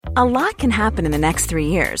A lot can happen in the next 3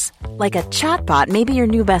 years. Like a chatbot may be your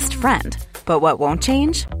new best friend. But what won't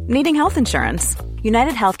change? Needing health insurance.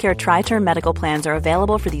 United Healthcare Tri-Term Medical Plans are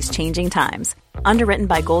available for these changing times. Underwritten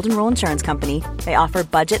by Golden Rule Insurance Company, they offer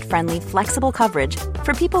budget-friendly, flexible coverage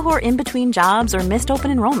for people who are in between jobs or missed open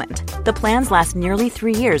enrollment. The plans last nearly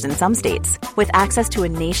 3 years in some states, with access to a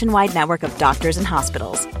nationwide network of doctors and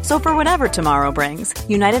hospitals. So for whatever tomorrow brings,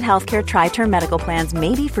 United Healthcare Tri-Term Medical Plans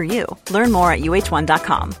may be for you. Learn more at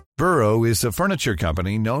uh1.com. Burrow is a furniture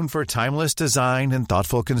company known for timeless design and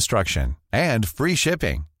thoughtful construction, and free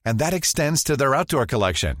shipping, and that extends to their outdoor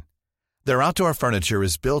collection. Their outdoor furniture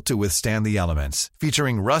is built to withstand the elements,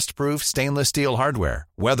 featuring rust-proof stainless steel hardware,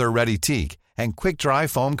 weather-ready teak, and quick-dry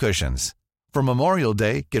foam cushions. For Memorial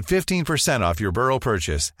Day, get 15% off your Burrow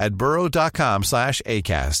purchase at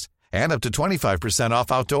burrow.com/ACAST and up to 25%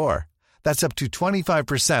 off outdoor. That's up to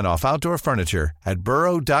 25% off outdoor furniture at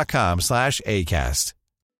burrow.com/ACAST.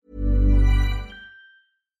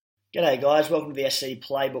 G'day guys, welcome to the SC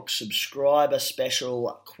Playbook subscriber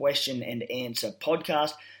special question and answer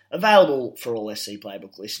podcast, available for all SC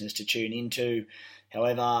Playbook listeners to tune into.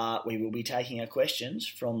 However, we will be taking our questions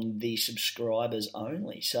from the subscribers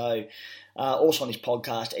only. So, also on this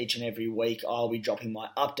podcast, each and every week, I'll be dropping my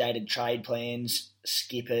updated trade plans,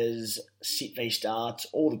 skippers, sit v starts,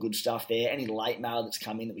 all the good stuff there. Any late mail that's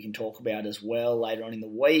come in that we can talk about as well later on in the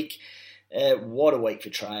week. What a week for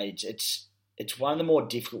trades. It's one of the more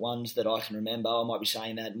difficult ones that I can remember. I might be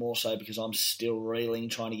saying that more so because I'm still reeling,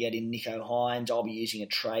 trying to get in Nico Hines. I'll be using a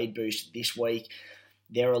trade boost this week.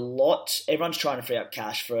 There are lots. Everyone's trying to free up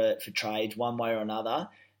cash for trades one way or another.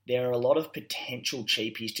 There are a lot of potential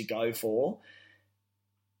cheapies to go for,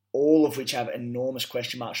 all of which have enormous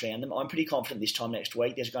question marks around them. I'm pretty confident this time next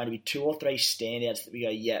week there's going to be 2 or 3 standouts that we go,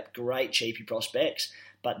 yep, great cheapie prospects.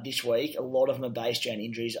 But this week, a lot of them are based around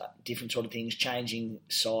injuries, different sort of things, changing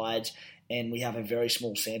sides, and we have a very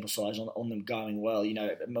small sample size on them going well. You know,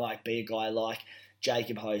 it might be a guy like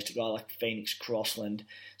Jacob Host, a guy like Phoenix Crossland.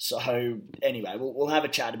 So anyway, we'll have a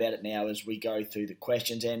chat about it now as we go through the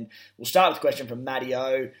questions. And we'll start with a question from Matty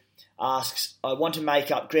O. Asks, I want to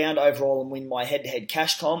make up ground overall and win my head-to-head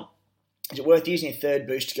cash comp. Is it worth using a third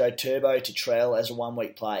boost to go Turbo to Trell as a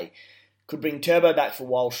one-week play? Could bring Turbo back for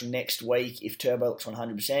Walsh next week if Turbo looks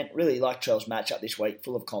 100%. Really like Trell's matchup this week,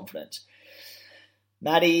 full of confidence.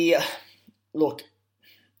 Matty, look,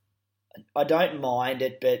 I don't mind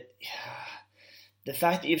it, but the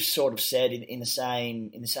fact that you've sort of said in the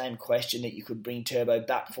same question that you could bring Turbo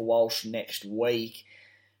back for Walsh next week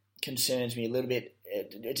concerns me a little bit.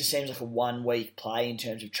 It just seems like a one-week play in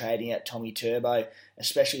terms of trading out Tommy Turbo,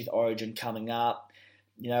 especially with Origin coming up.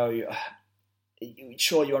 You know,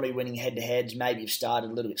 sure you want to be winning head-to-heads. Maybe you've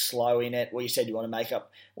started a little bit slow in it. Well, you said you want to make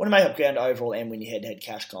up ground overall and win your head-to-head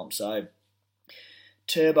cash comp. So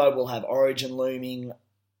Turbo will have Origin looming.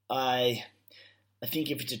 I think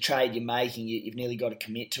if it's a trade you're making, you've nearly got to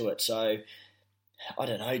commit to it. So I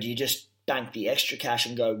don't know. Do you just bank the extra cash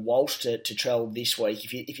and go Walsh to Trell this week?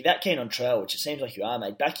 If you're that keen on Trell, which it seems like you are,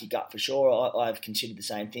 mate, back your gut for sure. I've considered the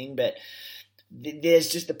same thing, but there's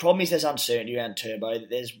just the problem is there's uncertainty around Turbo.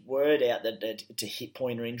 There's word out that it's a hip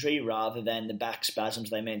pointer injury rather than the back spasms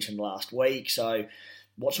they mentioned last week. So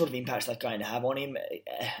what sort of impact is that going to have on him?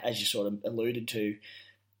 As you sort of alluded to,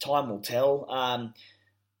 time will tell. I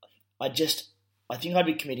think I'd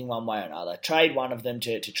be committing one way or another. Trade one of them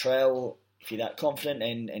to Trell if you're that confident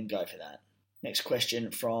and go for that. Next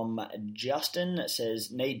question from Justin. It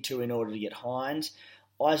says, need 2 in order to get Hines.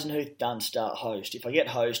 Eisenhuth, Dunster, Host. If I get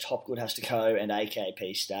Host, Hopgood has to go and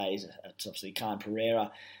AKP stays. It's obviously Khan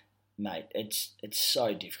Pereira. Mate, it's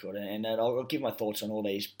so difficult. And I'll give my thoughts on all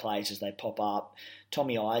these plays as they pop up.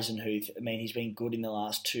 Tommy Eisenhuth, I mean, he's been good in the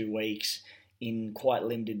last 2 weeks in quite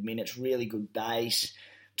limited minutes. Really good base.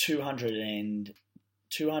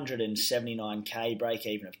 279k, break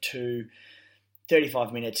even of 2.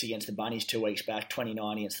 35 minutes against the Bunnies 2 weeks back.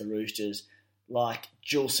 29 against the Roosters. Like,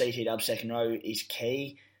 dual CT dub second row is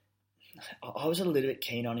key. I was a little bit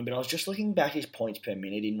keen on him, but I was just looking back his points per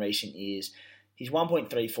minute in recent years. He's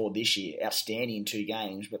 1.34 this year, outstanding in 2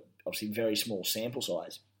 games, but obviously very small sample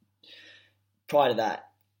size. Prior to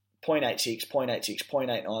that, 0.86, 0.86,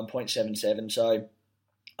 0.89, 0.77. So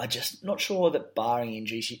I'm just not sure that barring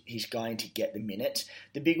injuries, he's going to get the minutes.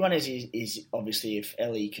 The big one is obviously if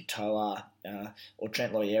Eli Katoa or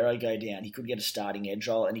Trent Loiero go down, he could get a starting edge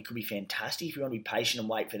role and he could be fantastic if you want to be patient and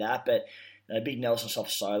wait for that. But big Nelson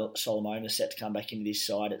Solomon is set to come back into this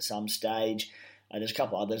side at some stage. There's a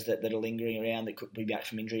couple others that are lingering around that could be back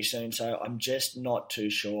from injury soon, so I'm just not too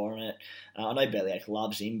sure on it. I know Beliak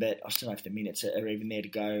loves him, but I still don't know if the minutes are even there to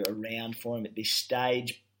go around for him at this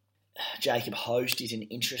stage. Jacob Host is an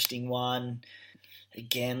interesting one.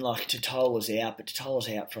 Again, like Totola's out, but Totola's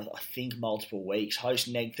out for, I think, multiple weeks. Host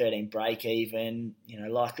neg 13 break even,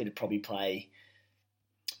 likely to probably play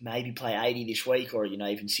 80 this week or,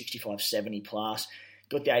 even 65, 70 plus.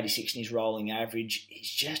 Got the 86 in his rolling average. He's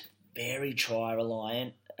just very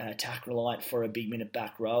try-reliant, attack-reliant for a big minute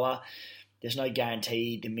back rower. There's no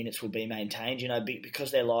guarantee the minutes will be maintained.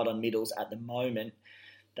 Because they're light on middles at the moment,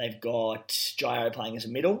 they've got Gyro playing as a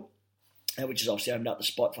middle, which has obviously opened up the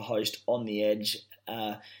spot for Host on the edge.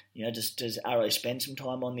 Does Arrow spend some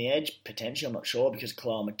time on the edge? Potentially, I'm not sure, because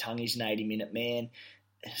Kalamatangi's an 80-minute man.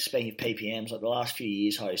 Speaking of PPMs, like the last few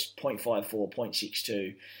years, Host 0.54,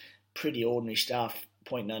 0.62, pretty ordinary stuff.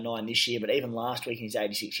 0.99 this year, but even last week in his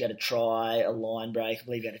 86, he had a try, a line break. I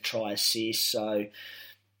believe he had a try assist. So,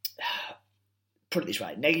 put it this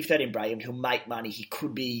way, negative 13 break, he'll make money. He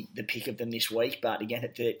could be the pick of them this week, but again,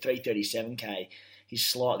 at 337k, he's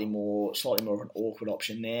slightly more of an awkward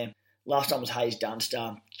option there. Last time was Hayes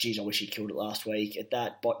Dunster. Geez, I wish he killed it last week. At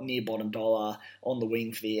that near bottom dollar on the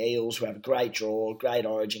wing for the Eels, who have a great draw, great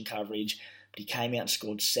origin coverage, but he came out and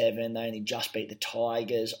scored 7. They only just beat the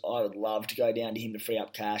Tigers. I would love to go down to him to free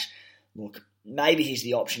up cash. Look, maybe he's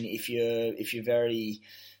the option if you're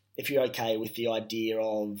okay with the idea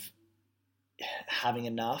of having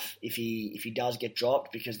enough. If he does get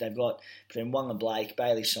dropped, because they've got between Wanga Blake,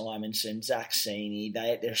 Bailey Simonson, Zach Sini,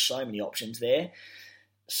 there's so many options there.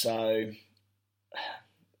 So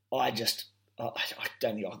I don't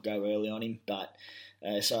think I could go early on him. But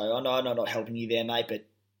so I know I'm not helping you there, mate, but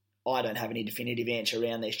I don't have any definitive answer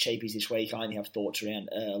around these cheapies this week. I only have thoughts around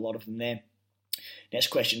a lot of them there. Next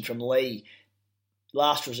question from Lee.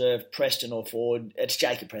 Last reserve, Preston or Ford? It's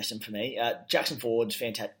Jacob Preston for me. Jackson Ford's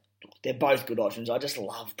fantastic. They're both good options. I just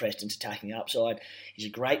love Preston's attacking upside. He's a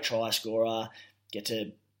great try scorer, gets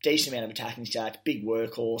a decent amount of attacking stats, big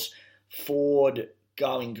workhorse. Ford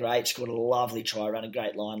going great, scored a lovely try, ran a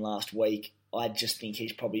great line last week. I just think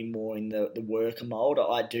he's probably more in the worker mould.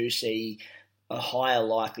 I do see a higher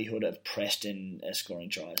likelihood of Preston scoring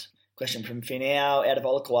tries. Question from Finau. Out of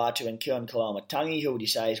Olakuatu and Keon Kalamatangi, who would you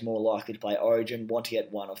say is more likely to play Origin? Want to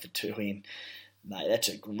get one of the two in? Mate, that's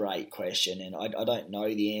a great question, and I don't know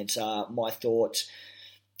the answer. My thoughts,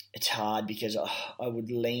 it's hard because I would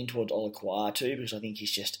lean towards Olakuatu because I think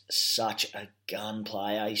he's just such a gun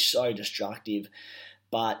player. He's so destructive.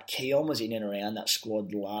 But Keon was in and around that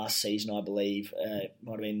squad last season, I believe.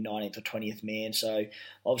 Might have been 19th or 20th man. So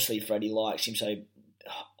obviously Freddie likes him. So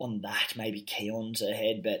on that, maybe Keon's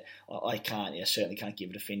ahead. But I certainly can't give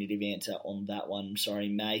a definitive answer on that one. Sorry,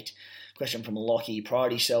 mate. Question from Lockie.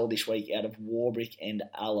 Priority sell this week out of Warbrick and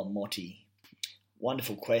Alamotti.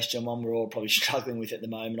 Wonderful question. One we're all probably struggling with at the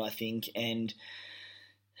moment, I think. And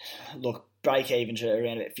look, break-evens are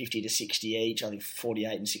around about 50 to 60 each, I think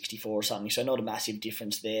 48 and 64 or something, so not a massive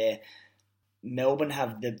difference there. Melbourne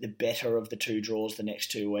have the better of the two draws the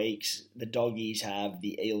next 2 weeks. The Doggies have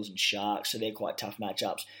the Eels and Sharks, so they're quite tough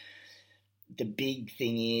matchups. The big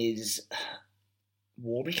thing is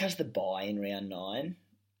Warbrick has the bye in round 9,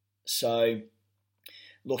 so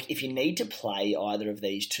look, if you need to play either of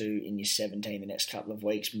these two in your 17 the next couple of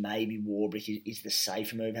weeks, maybe Warbrick is the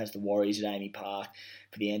safer move. Has the Warriors at Amy Park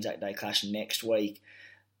for the Anzac Day clash next week.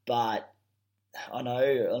 But I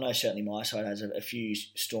know certainly my side has a few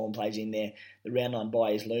Storm plays in there. The round 9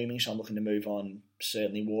 bye is looming, so I'm looking to move on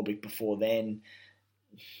certainly Warbrick before then.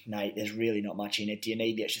 Mate, there's really not much in it. Do you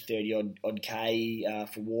need the extra 30-odd K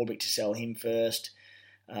for Warbrick to sell him first?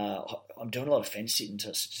 I'm doing a lot of fence sitting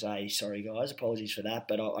to say, sorry guys, apologies for that,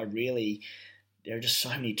 but I really, there are just so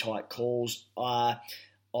many tight calls. I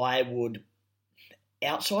would,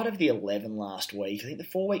 outside of the 11 last week, I think the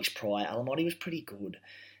 4 weeks prior, Alamotti was pretty good.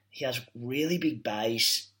 He has really big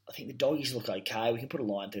base. I think the Doggies look okay. We can put a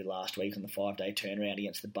line through last week on the 5-day turnaround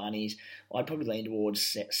against the Bunnies. I'd probably lean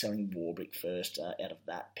towards selling Warbrick first out of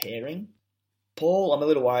that pairing. Paul, I'm a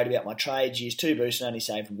little worried about my trades. Used 2 boosts and only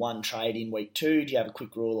saved 1 trade in week 2. Do you have a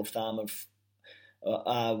quick rule of thumb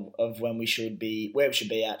of when we should be, where we should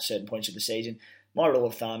be at certain points of the season? My rule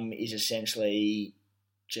of thumb is essentially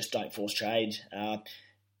just don't force trades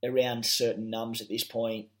around certain numbers at this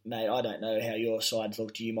point. Mate, I don't know how your sides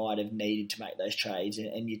looked. You might have needed to make those trades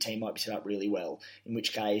and your team might be set up really well, in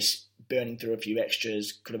which case burning through a few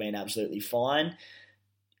extras could have been absolutely fine.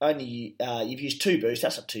 Only you've used 2 boosts.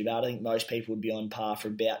 That's not too bad. I think most people would be on par for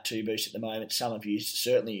about 2 boosts at the moment. Some have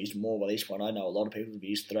certainly used more by this point. I know a lot of people have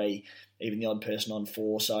used 3, even the odd person on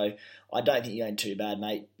 4. So I don't think you're going too bad,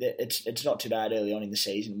 mate. It's not too bad early on in the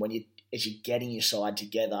season as you're getting your side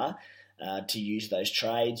together to use those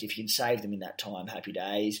trades. If you can save them in that time, happy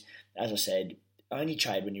days. As I said, only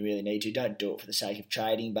trade when you really need to. Don't do it for the sake of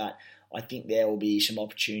trading, but I think there will be some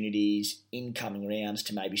opportunities in coming rounds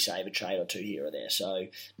to maybe save a trade or two here or there. So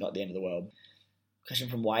not the end of the world. Question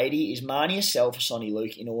from Wadey. Is Marnie a sell for Sonny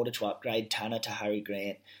Luke in order to upgrade Tanner to Harry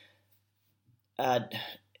Grant?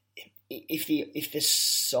 If the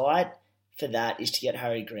site for that is to get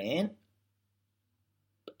Harry Grant,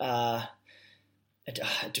 it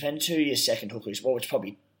depends who your second hooker is. Well, it's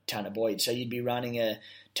probably Tanner Boyd. So you'd be running a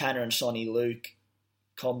Tanner and Sonny Luke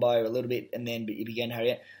combo a little bit, and then you begin Harry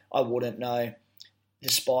Grant. I wouldn't know. The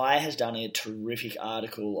Spy has done a terrific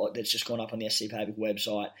article that's just gone up on the SC Playbook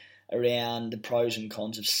website around the pros and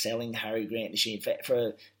cons of selling Harry Grant this year. In fact,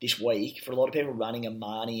 for this week, for a lot of people running a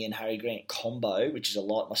Marnie and Harry Grant combo, which is a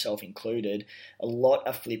lot, myself included, a lot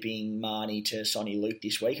are flipping Marnie to Sonny Luke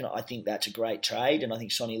this week, and I think that's a great trade, and I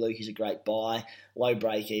think Sonny Luke is a great buy. Low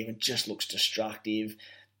break even, just looks destructive.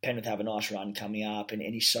 Penrith have a nice run coming up, and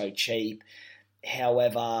he's so cheap.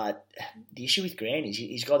 However, the issue with Grant is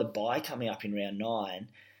he's got a bye coming up in round 9,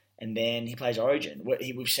 and then he plays Origin.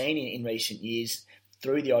 We've seen in recent years,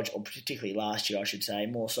 through the Origin, or particularly last year I should say,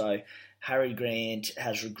 more so, Harry Grant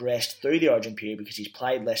has regressed through the Origin period because he's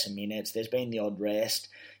played lesser minutes. There's been the odd rest.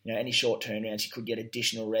 Any short turnarounds, he could get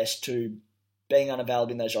additional rest to being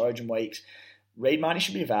unavailable in those Origin weeks. Reed Marnie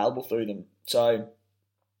should be available through them. So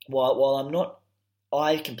while I'm not,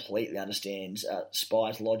 I completely understand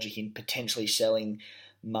Spy's logic in potentially selling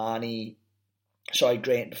Grant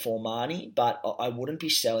before Marnie, but I wouldn't be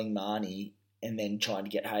selling Marnie and then trying to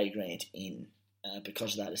get Harry Grant in.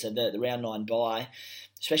 Because of that, I said the round 9 bye,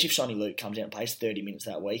 especially if Sonny Luke comes out and plays 30 minutes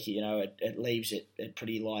that week, it leaves it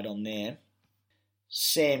pretty light on there.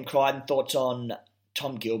 Sam Crichton, thoughts on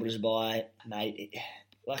Tom Gilbert as a buy, mate?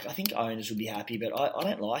 I think owners would be happy, but I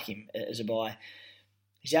don't like him as a buy.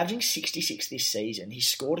 He's averaging 66 this season. He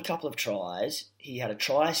scored a couple of tries. He had a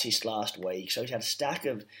try assist last week, so he's had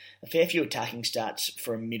a fair few attacking stats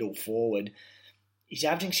for a middle forward. He's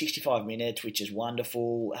averaging 65 minutes, which is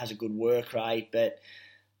wonderful, has a good work rate, but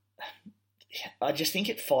I just think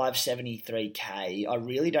at $573K, I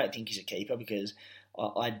really don't think he's a keeper because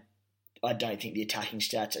I don't think the attacking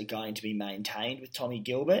stats are going to be maintained with Tommy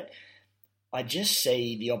Gilbert. I just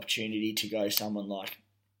see the opportunity to go someone like,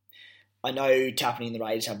 I know Tapney and the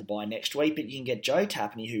Raiders have the bye next week, but you can get Joe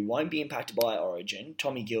Tapney, who won't be impacted by Origin.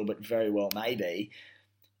 Tommy Gilbert very well maybe.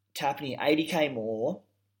 Tapney, 80K more.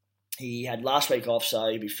 He had last week off, so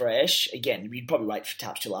he'd be fresh. Again, you'd probably wait for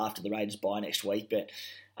Taps till after the Raiders bye next week, but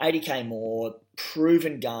 80K more,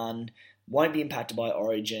 proven gun, won't be impacted by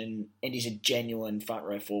Origin, and he's a genuine front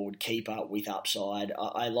row forward keeper with upside.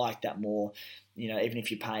 I like that more, even if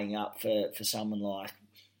you're paying up for someone like,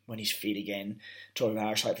 when he's fit again, Tory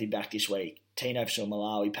Harris hopefully back this week. Tino for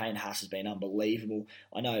Malawi, Payne Haas has been unbelievable.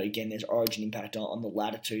 I know, again, there's Origin impact on the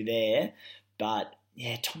latter two there, but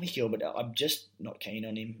yeah, Tommy Gilbert, I'm just not keen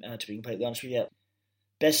on him, to be completely honest with you.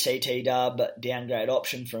 Best CT dub, downgrade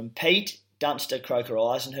option from Pete, Dunster, Croker,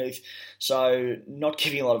 Eisenhuth. So not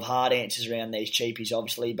giving a lot of hard answers around these cheapies,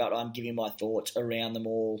 obviously, but I'm giving my thoughts around them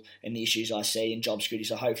all and the issues I see in job security,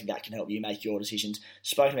 so hopefully that can help you make your decisions.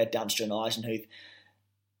 Spoken about Dunster and Eisenhuth.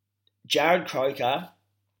 Jared Croker,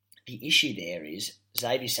 the issue there is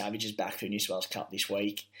Xavier Savage is back through New South Wales Cup this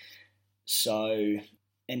week. So,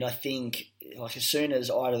 and I think as soon as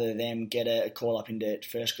either of them get a call up into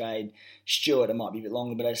first grade, Stewart, it might be a bit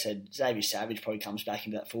longer, but as I said, Xavier Savage probably comes back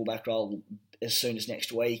into that fullback role as soon as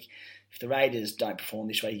next week. If the Raiders don't perform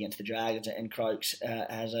this week against the Dragons and Croaks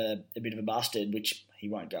has a bit of a busted, which he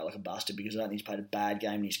won't go like a busted because I don't think he's played a bad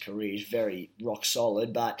game in his career. He's very rock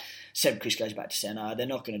solid, but Seb Chris goes back to centre. They're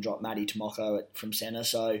not going to drop Matty Tomoko from centre,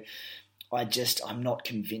 so I'm not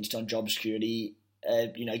convinced on job security.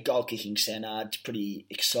 Goal-kicking centre, it's pretty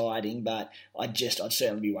exciting, but I'd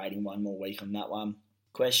certainly be waiting one more week on that one.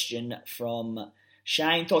 Question from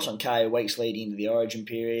Shane, thoughts on KO weeks leading into the Origin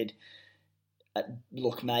period?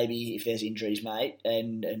 Look, maybe if there's injuries, mate,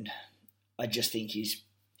 and I just think he's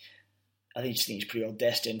pretty well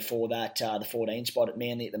destined for that the 14 spot at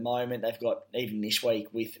Manly at the moment. They've got, even this week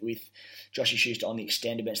with Joshy Schuster on the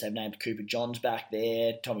extended bench, they've named Cooper Johns back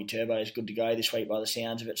there. Tommy Turbo is good to go this week by the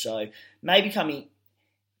sounds of it. So maybe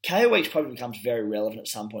KO weeks probably becomes very relevant at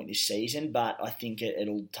some point this season, but I think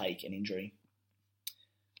it'll take an injury.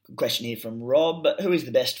 Good question here from Rob. Who is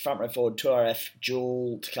the best front row forward 2RF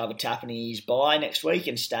dual to cover Tapney's bye next week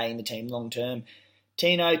and stay in the team long term?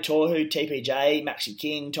 Tino, Tohu, TPJ, Maxi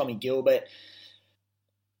King, Tommy Gilbert.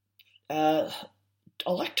 I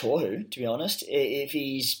like Tohu, to be honest. If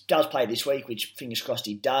he does play this week, which fingers crossed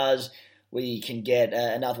he does, we can get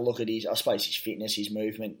another look at his fitness, his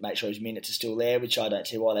movement, make sure his minutes are still there, which I don't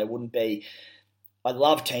see why they wouldn't be. I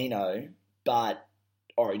love Tino, but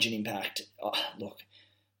Origin impact, look,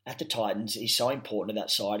 at the Titans, he's so important to that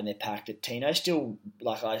side and their pack that Tino's still,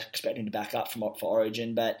 I expect him to back up for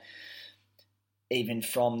Origin, but even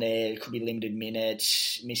from there, it could be limited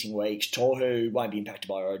minutes, missing weeks. Tohu won't be impacted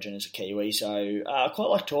by Origin as a Kiwi, so I quite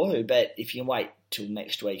like Tohu, but if you can wait till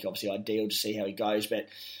next week, obviously ideal to see how he goes, but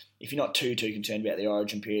if you're not too concerned about the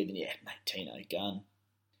Origin period, then yeah, mate, Tino, gun.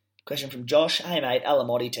 Question from Josh. Hey mate,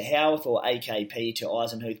 Alamotti to Howarth or AKP to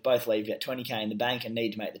Eisenhuth, both leave at 20k in the bank and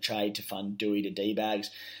need to make the trade to fund Dewey to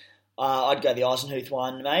D-Bags. I'd go the Eisenhuth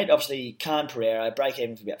one, mate. Obviously, Khan Pereira, break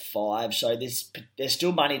even for about 5, so there's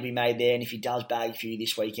still money to be made there, and if he does bag a few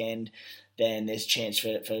this weekend, then there's a chance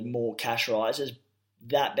for more cash rises.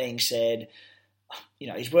 That being said,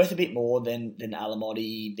 he's worth a bit more than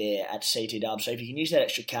Alamotti there at CT Dub, so if you can use that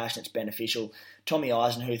extra cash, that's beneficial. Tommy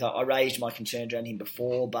Eisenhuth, I raised my concerns around him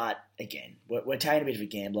before, but again, we're taking a bit of a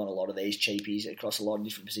gamble on a lot of these cheapies across a lot of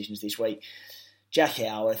different positions this week. Jack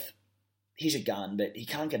Howarth, he's a gun, but he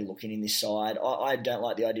can't get a look in this side. I don't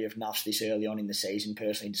like the idea of Nuffs this early on in the season,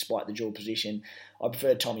 personally, despite the dual position. I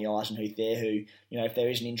prefer Tommy Eisenhuth there, who, if there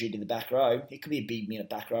is an injury to the back row, he could be a big minute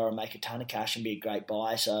back row and make a ton of cash and be a great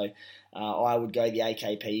buy. So I would go the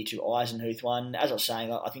AKP to Eisenhuth one. As I was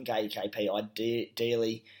saying, I think AKP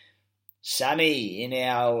ideally. Sammy, in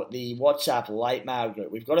the WhatsApp late mail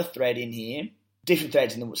group, we've got a thread in here. Different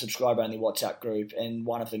threads in the subscriber-only WhatsApp group, and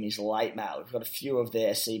one of them is late mail. We've got a few of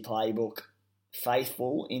the SC Playbook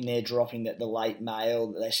faithful in there dropping the late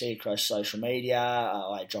mail that they see across social media.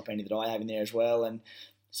 I drop any that I have in there as well. And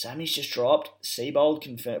Sammy's just dropped. Seabold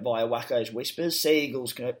confirmed via Wacko's Whispers. Sea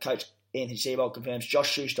Eagles coach Anthony Seabold confirms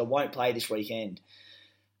Josh Schuster won't play this weekend.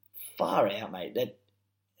 Far out, mate.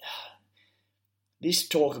 This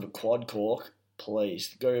talk of a quad cork, please.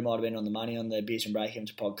 The Guru might have been on the money on the Beers and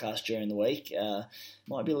Breakevens podcast during the week.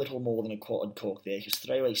 Might be a little more than a quad cork there, because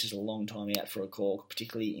 3 weeks is a long time out for a cork,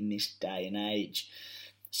 particularly in this day and age.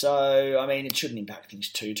 So, it shouldn't impact things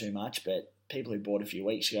too much, but people who bought a few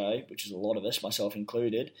weeks ago, which is a lot of us, myself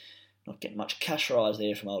included, not getting much cash rise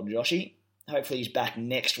there from old Joshy. Hopefully he's back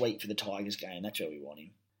next week for the Tigers game. That's where we want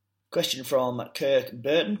him. Question from Kirk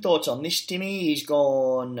Burton. Thoughts on this, Timmy? He's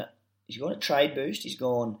gone a trade boost. He's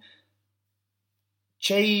gone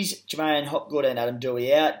Cheese, Jermaine Hopgood and Adam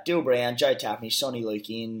Dewey out. Dill Brown, Joe Tapney, Sonny Luke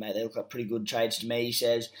in. Mate, they look like pretty good trades to me. He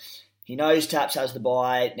says he knows Taps has the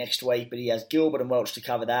bye next week, but he has Gilbert and Welch to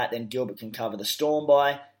cover that. Then Gilbert can cover the Storm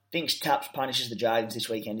bye. Thinks Taps punishes the Dragons this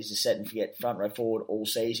weekend. Is a set and forget front row forward all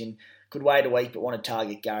season. Could wait a week, but want to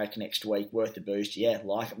target Garrick next week. Worth the boost. Yeah,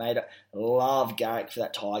 like it, mate. Love Garrick for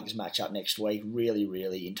that Tigers matchup next week. Really,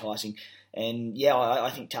 really enticing. And yeah, I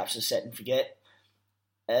think Taps is set and forget.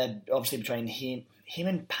 Obviously, between him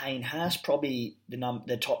and Payne Haas, probably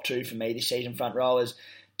the top two for me this season, front rowers.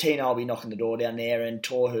 Tino will be knocking the door down there, and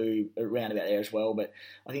Tohu around about there as well. But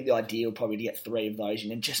I think the ideal probably to get 3 of those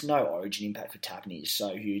in, and just no Origin impact for Tapney is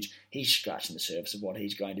so huge. He's scratching the surface of what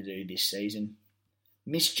he's going to do this season.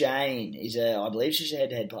 Miss Jane I believe she's a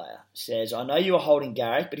head-to-head player. Says, I know you were holding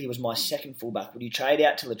Garrick, but he was my second fullback. Would you trade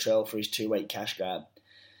out to Latrell for his 2-week cash grab?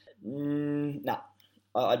 No.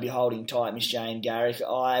 I'd be holding tight, Miss Jane. Garrick,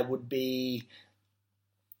 I would be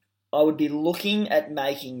looking at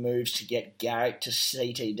making moves to get Garrick to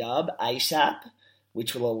CT Dub ASAP,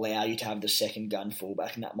 which will allow you to have the second gun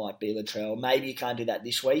fullback, and that might be Latrell. Maybe you can't do that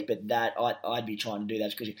this week, but that I'd be trying to do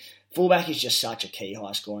that because fullback is just such a key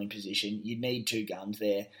high-scoring position. You need 2 guns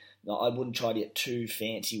there. I wouldn't try to get too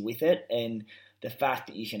fancy with it, and the fact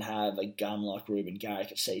that you can have a gun like Ruben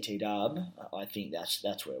Garrick at CT Dub, I think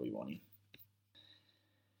that's where we want him.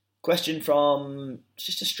 Question from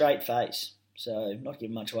just a straight face, so not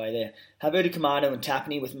giving much away there. Habuda Commando and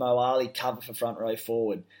Tapney with Moali cover for front row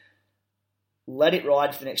forward. Let it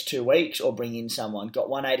ride for the next 2 weeks or bring in someone. Got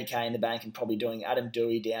 180k in the bank and probably doing Adam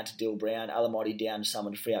Dewey down to Dill Brown, Alamotti down to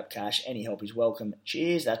someone to free up cash. Any help is welcome.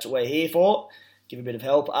 Cheers, that's what we're here for. Give a bit of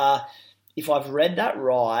help. If I've read that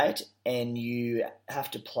right and you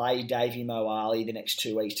have to play Davey Moali the next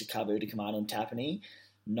 2 weeks to cover to Commando and Tapney,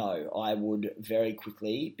 no, I would very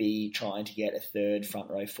quickly be trying to get a third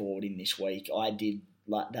front row forward in this week. I did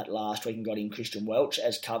that last week and got in Christian Welch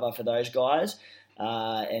as cover for those guys.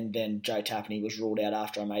 And then Joe Tapney was ruled out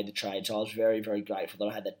after I made the trade. So I was very, very grateful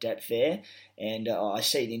that I had that depth there. And I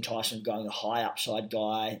see the enticement of going a high upside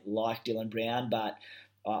guy like Dylan Brown, but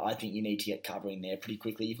I think you need to get covering there pretty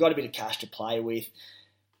quickly. You've got a bit of cash to play with.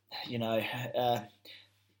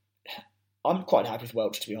 I'm quite happy with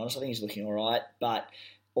Welch, to be honest. I think he's looking all right, but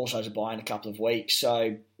also as a buy in a couple of weeks. So,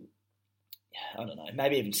 I don't know,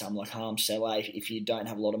 maybe even some like Harm Seller if you don't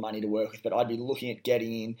have a lot of money to work with, but I'd be looking at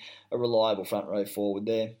getting in a reliable front row forward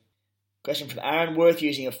there. Question from Aaron. Worth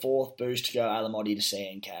using a fourth boost to go Alamotti to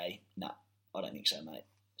CNK? No, I don't think so, mate.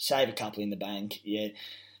 Save a couple in the bank. Yeah.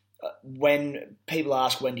 When people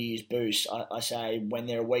ask when do you use boosts, I say when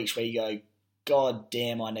there are weeks where you go, God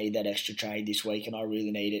damn, I need that extra trade this week and I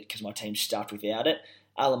really need it because my team's stuffed without it.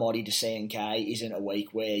 Alamotti to CNK isn't a week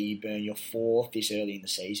where you burn your fourth this early in the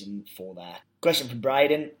season for that. Question from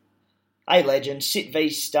Braden. A legend, sit v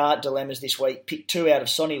start dilemmas this week. Pick 2 out of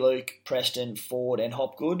Sonny Luke, Preston, Ford and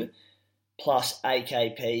Hopgood, plus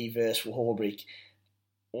AKP versus Warbrick.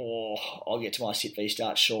 Oh, I'll get to my sit v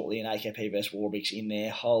start shortly, and AKP versus Warbrick's in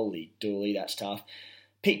there. Holy dooly, that's tough.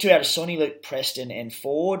 Pick 2 out of Sonny Luke, Preston and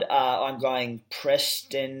Ford. I'm going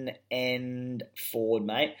Preston and Ford,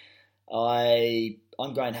 mate.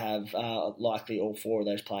 I'm going to have likely all 4 of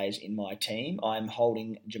those players in my team. I'm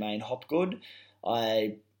holding Jermaine Hopgood.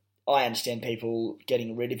 I understand people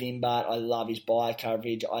getting rid of him, but I love his buy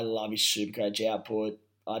coverage. I love his Supercoach output.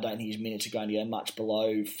 I don't think his minutes are going to go much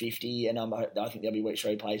below 50, and I think there'll be weeks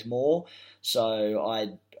where he plays more. So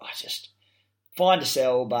I just fine to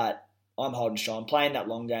sell, but I'm holding strong, playing that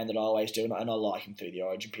long game that I always do, and I like him through the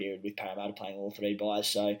Origin period with Parramatta playing all 3 buys.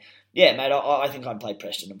 So, yeah, mate, I think I'd play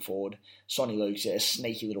Preston and Ford. Sonny Luke's a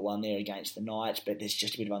sneaky little one there against the Knights, but there's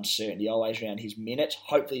just a bit of uncertainty always around his minutes.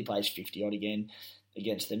 Hopefully he plays 50-odd again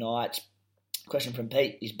against the Knights. Question from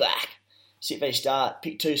Pete. He's back. Sit v start.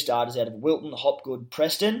 Pick 2 starters out of Wilton, Hopgood,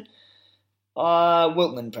 Preston.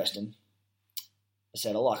 Wilton and Preston. I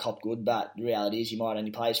said I like Hopgood, but the reality is he might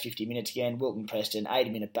only play 50 minutes again. Wilton, Preston,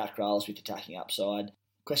 80-minute back rolls with attacking upside.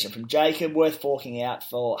 Question from Jacob. Worth forking out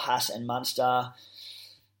for Haas and Munster.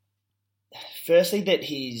 Firstly, that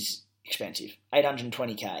he's expensive.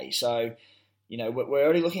 820k. So, we're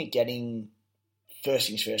already looking at getting, first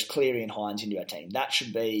things first, Cleary and Hines into our team. That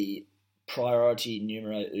should be priority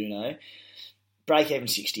numero uno. Break even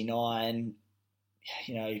 69.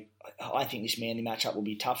 I think this Manly matchup will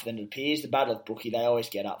be tougher than it appears. The Battle of Brookie, they always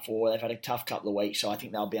get up for. They've had a tough couple of weeks, so I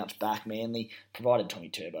think they'll bounce back, Manly, provided Tommy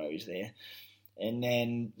Turbo is there. And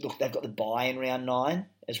then, look, they've got the buy in round 9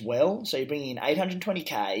 as well. So you're bringing in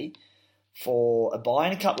 820k for a buy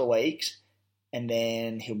in a couple of weeks, and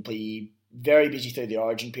then he'll be very busy through the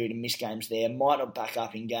Origin period and miss games there. Might not back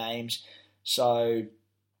up in games. So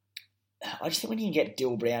I just think when you can get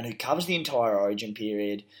Dill Brown, who covers the entire Origin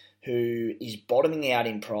period, who is bottoming out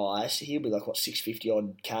in price, he'll be like,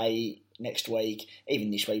 650-odd K next week.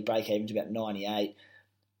 Even this week, break-even's about 98.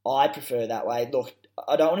 I prefer that way. Look,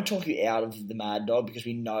 I don't want to talk you out of the Mad Dog because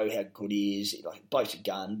we know how good he is. Like, bloke's a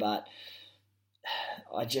gun, but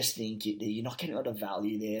I just think you're not getting a lot of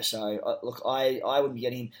value there. So, look, I wouldn't be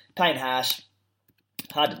getting him. Payne Haas,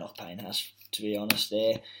 hard to knock Payne Haas, to be honest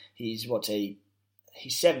there. He's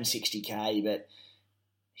 760k, but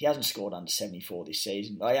he hasn't scored under 74 this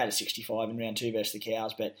season. He had a 65 in round 2 versus the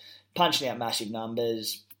Cows, but punching out massive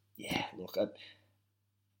numbers, yeah, look,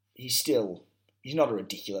 he's not a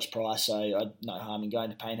ridiculous price, so I'd no harm in going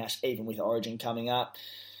to Payne Haas, even with Origin coming up.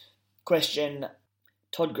 Question,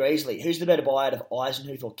 Todd Greasley, who's the better buy out of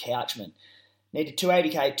Eisenhuth or Couchman? Needed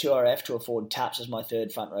 280k 2RF to afford Taps as my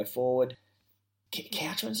third front row forward.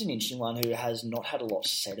 Couchman's an interesting one who has not had a lot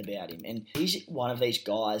said about him, and he's one of these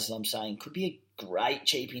guys that I'm saying could be a great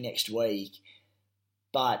cheapie next week,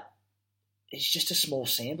 but it's just a small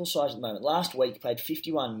sample size at the moment. Last week he played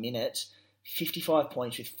 51 minutes, 55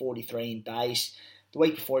 points with 43 in base. The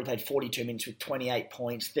week before he played 42 minutes with 28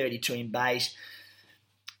 points, 32 in base.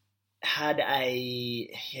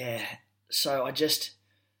 So I just,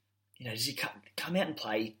 does he come out and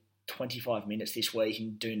play 25 minutes this week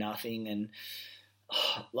and do nothing? And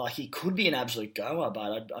he could be an absolute goer,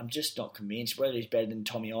 but I'm just not convinced whether he's better than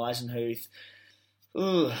Tommy Eisenhuth.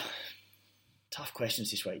 Ooh, tough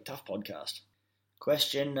questions this week. Tough podcast.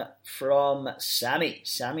 Question from Sammy.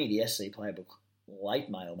 Sammy, the SC Playbook late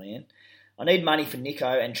mail, man. I need money for Nico,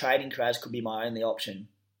 and trading Kraz could be my only option.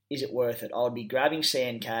 Is it worth it? I would be grabbing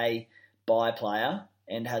CNK, buy player,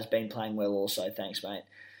 and has been playing well also. Thanks, mate.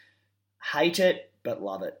 Hate it, but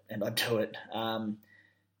love it, and I do it.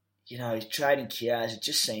 Trading Kiraz, it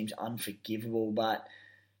just seems unforgivable, but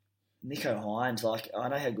Nico Hines, I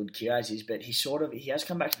know how good Kiraz is, but he has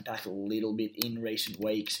come back to the pack a little bit in recent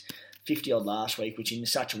weeks. 50-odd last week, which in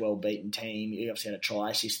such a well-beaten team, he obviously had a try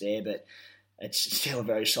assist there, but it's still a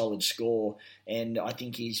very solid score. And I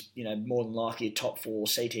think he's, more than likely a top 4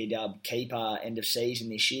 CT dub keeper end of season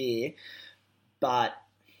this year. But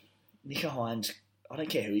Nico Hines, I don't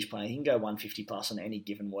care who he's playing, he can go 150 plus on any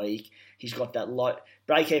given week. He's got that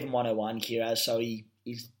break-even 101 Kiraz, so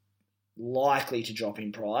he's likely to drop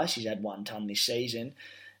in price. He's had 1 ton this season.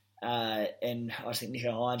 And I think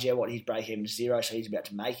Nico Hines, his break-even is 0, so he's about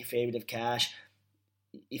to make a fair bit of cash.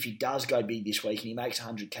 if he does go big this week and he makes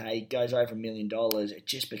 100k, goes over $1 million, it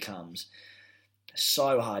just becomes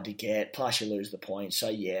so hard to get. Plus, you lose the points. So,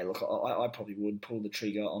 yeah, look, I probably would pull the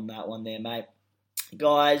trigger on that one there, mate.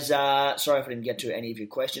 Guys, sorry if I didn't get to any of your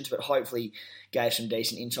questions, but hopefully gave some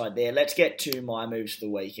decent insight there. Let's get to my moves for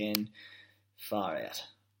the weekend. Far out.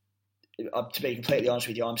 To be completely honest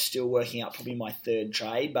with you, I'm still working out probably my third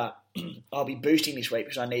trade, but I'll be boosting this week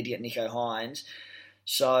because I need to get Nicho Hines.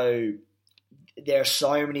 So there are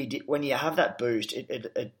so many... when you have that boost,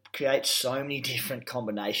 it creates so many different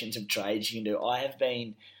combinations of trades you can do. I have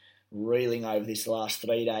been reeling over this the last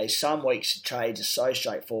 3 days. Some weeks trades are so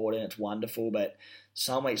straightforward and it's wonderful, but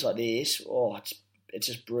some weeks like this, it's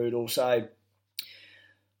just brutal. So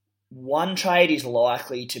one trade is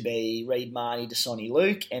likely to be Reed Marnie to Sonny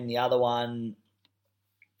Luke, and the other one,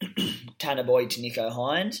 Tanner Boyd to Nicho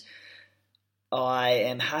Hines. I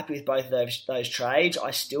am happy with both of those trades.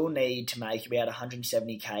 I still need to make about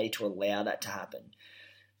 170k to allow that to happen.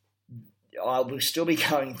 I will still be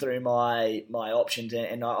going through my options,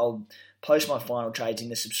 and I'll post my final trades in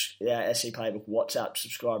the SC Playbook WhatsApp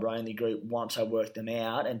subscriber-only group once I work them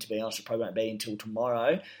out, and to be honest, it probably won't be until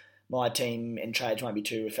tomorrow. My team and trades won't be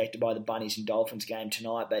too affected by the Bunnies and Dolphins game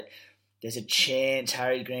tonight, but there's a chance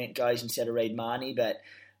Harry Grant goes instead of Reed Marnie, but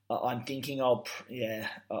I'm thinking I'll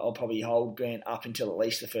probably hold Grant up until at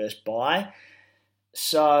least the first bye.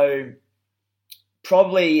 So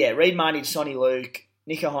probably, Reed Marnie to Sonny Luke,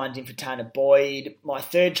 Nicho Hines in for Tanner Boyd. My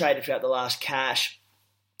third trade throughout the last cash,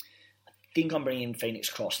 I think I'm bringing in Phoenix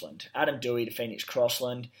Crossland. Adam Dewey to Phoenix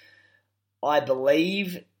Crossland. I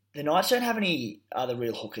believe the Knights don't have any other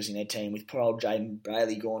real hookers in their team, with poor old Jaden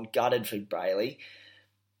Brayley gone, gutted for Brayley.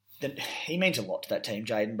 He means a lot to that team,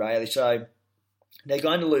 Jaden Brayley. So they're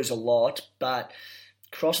going to lose a lot, but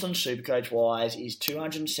Crossland Supercoach-wise is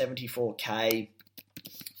 274k.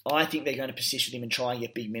 I think they're going to persist with him and try and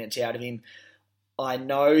get big minutes out of him. I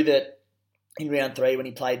know that in round 3 when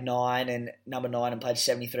he played number 9 and played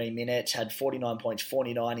 73 minutes, had 49 points,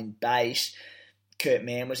 49 in base, Kurt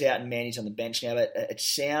Mann was out and Manny's on the bench now, but it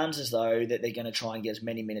sounds as though that they're going to try and get as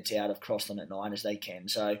many minutes out of Crossland at 9 as they can.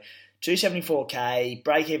 So 274k,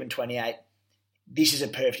 break even 28. This is a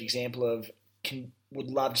perfect example of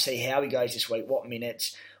would love to see how he goes this week, what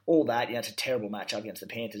minutes, all that. It's a terrible matchup against the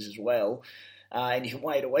Panthers as well. And you can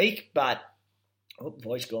wait a week, but...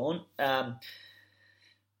 voice gone.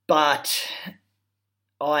 But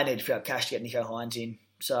I need to free up cash to get Nicho Hines in.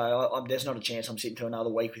 So there's not a chance I'm sitting through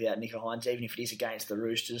another week without Nicho Hines, even if it is against the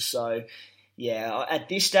Roosters. So, yeah, at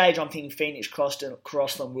this stage, I'm thinking Phoenix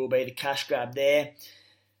Crossland will be the cash grab there.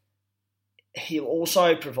 He'll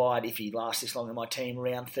also provide, if he lasts this long in my team,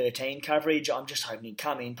 round 13 coverage. I'm just hoping he'd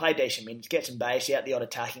come in, play decent minutes, get some base out, the odd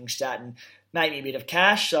attacking stat, and make me a bit of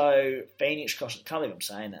cash. So, Phoenix Crossland, can't believe I'm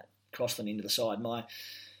saying that. Crossland into the side, my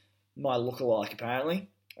lookalike apparently.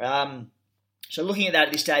 So looking at that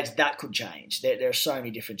at this stage, that could change. There are so many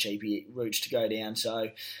different cheapie routes to go down, so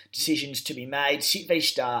decisions to be made. Sit v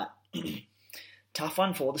start. Tough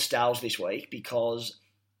one for the Stals this week because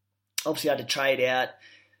obviously I had to trade out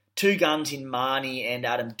 2 guns in Marnie and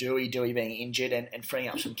Adam Dewey being injured and freeing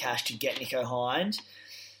up some cash to get Nicho Hines.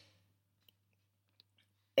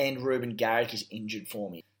 And Ruben Garrick is injured for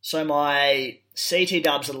me. So my CT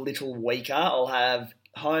dubs are a little weaker. I'll have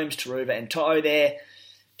Holmes, Taruva and Toto there,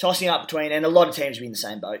 tossing up between, and a lot of teams will be in the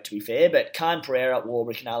same boat, to be fair, but Khan Pereira,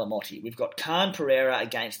 Warbrick and Alamotti. We've got Khan Pereira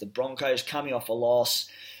against the Broncos coming off a loss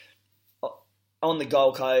on the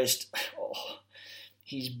Gold Coast.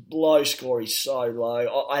 His low score is so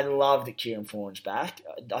low. I love that Kieran Foran's back.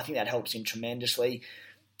 I think that helps him tremendously.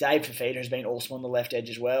 Dave Fafita has been awesome on the left edge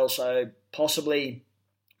as well, so possibly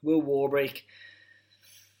Will Warbrick.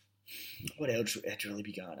 What else would to really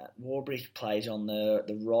be going at? Warbrick plays on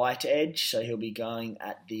the right edge, so he'll be going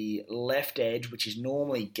at the left edge, which is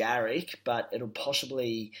normally Garrick, but it'll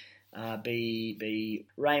possibly be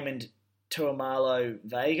Raymond Tuamalo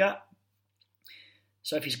Vega.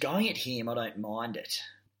 So if he's going at him, I don't mind it.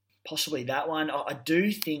 Possibly that one. I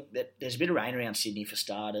do think that there's a bit of rain around Sydney for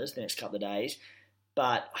starters the next couple of days,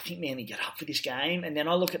 but I think Manly get up for this game. And then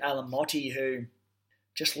I look at Alamotti, who...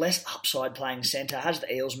 just less upside playing centre, has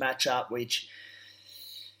the Eels matchup, which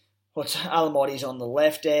Alamotti's on the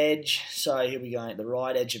left edge, so he'll be going at the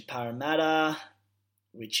right edge of Parramatta,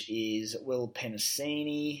 which is Will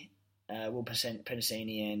Penasini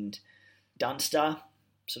and Dunster,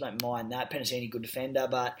 so don't mind that. Penasini, good defender,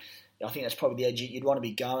 but I think that's probably the edge you'd want to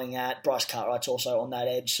be going at. Bryce Cartwright's also on that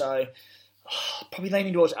edge, so probably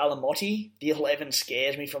leaning towards Alamotti. The 11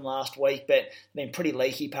 scares me from last week, but they've been pretty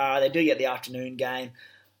leaky, Para. They do get the afternoon game.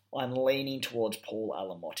 I'm leaning towards Paul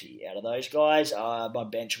Alamotti out of those guys. My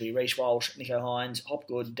bench will be Reece Walsh, Nico Hines,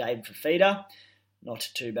 Hopgood, David Fafita. Not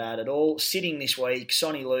too bad at all. Sitting this week,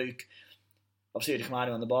 Sonny Luke, obviously the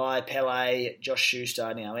commander on the bye, Pele, Josh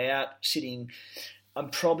Schuster now out. Sitting, I'm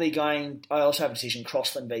probably going, I also have a decision,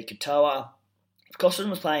 Crossland v Katoa. If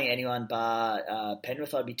Crossland was playing anyone bar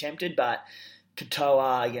Penrith, I'd be tempted, but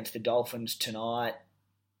Katoa against the Dolphins tonight,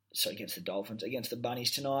 against the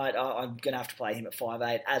Bunnies tonight, I'm going to have to play him at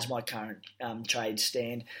 5'8", as my current trades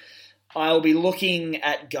stand. I'll be looking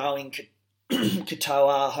at going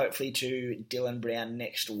Katoa, hopefully, to Dylan Brown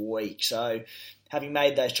next week. So, having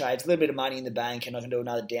made those trades, a little bit of money in the bank, and I can do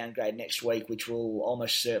another downgrade next week, which will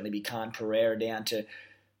almost certainly be Khan Pereira down to,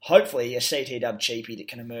 hopefully, a CT dub cheapie that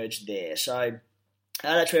can emerge there. So,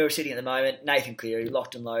 that's where we're sitting at the moment. Nathan Cleary,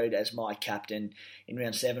 locked and loaded as my captain in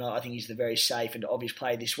round 7. I think he's the very safe and obvious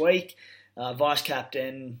play this week. Vice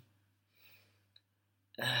captain,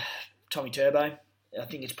 Tommy Turbo. I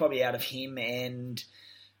think it's probably out of him, and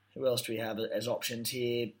who else do we have as options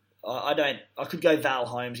here? I could go Val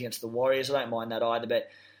Holmes against the Warriors. I don't mind that either, but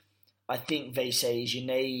I think VCs, you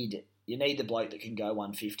need the bloke that can go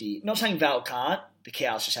 150. Not saying Val can't. The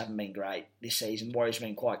Cows just haven't been great this season. Warriors have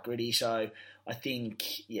been quite gritty, so I think,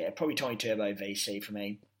 probably Tommy Turbo VC for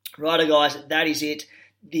me. Righto, guys, that is it.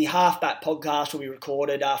 The Halfback podcast will be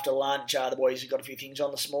recorded after lunch. The boys have got a few things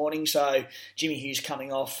on this morning. So Jimmy Hughes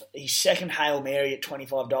coming off his second Hail Mary at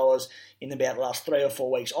 $25 in about the last 3 or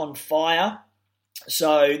 4 weeks on fire.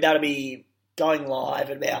 So that'll be going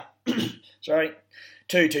live at about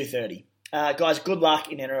 2:30. Guys, good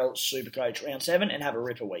luck in NRL Supercoach Round 7 and have a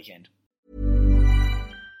ripper weekend.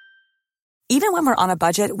 Even when we're on a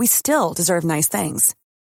budget, we still deserve nice things.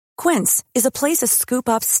 Quince is a place to scoop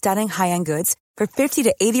up stunning high-end goods for 50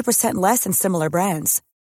 to 80% less than similar brands.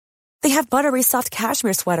 They have buttery soft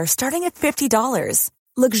cashmere sweaters starting at $50,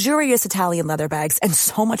 luxurious Italian leather bags, and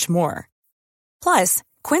so much more. Plus,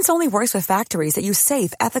 Quince only works with factories that use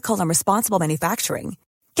safe, ethical, and responsible manufacturing.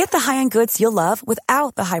 Get the high-end goods you'll love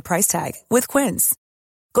without the high price tag with Quince.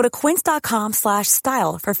 Go to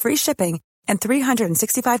quince.com/style for free shipping and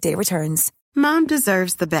 365-day returns. Mom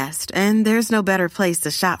deserves the best, and there's no better place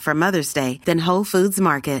to shop for Mother's Day than Whole Foods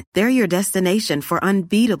Market. They're your destination for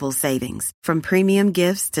unbeatable savings, from premium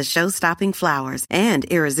gifts to show-stopping flowers and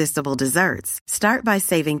irresistible desserts. Start by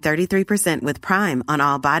saving 33% with Prime on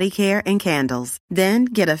all body care and candles. Then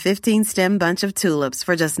get a 15-stem bunch of tulips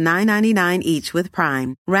for just $9.99 each with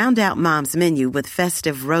Prime. Round out Mom's menu with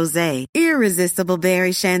festive rosé, irresistible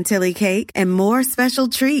berry chantilly cake, and more special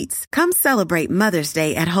treats. Come celebrate Mother's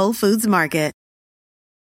Day at Whole Foods Market.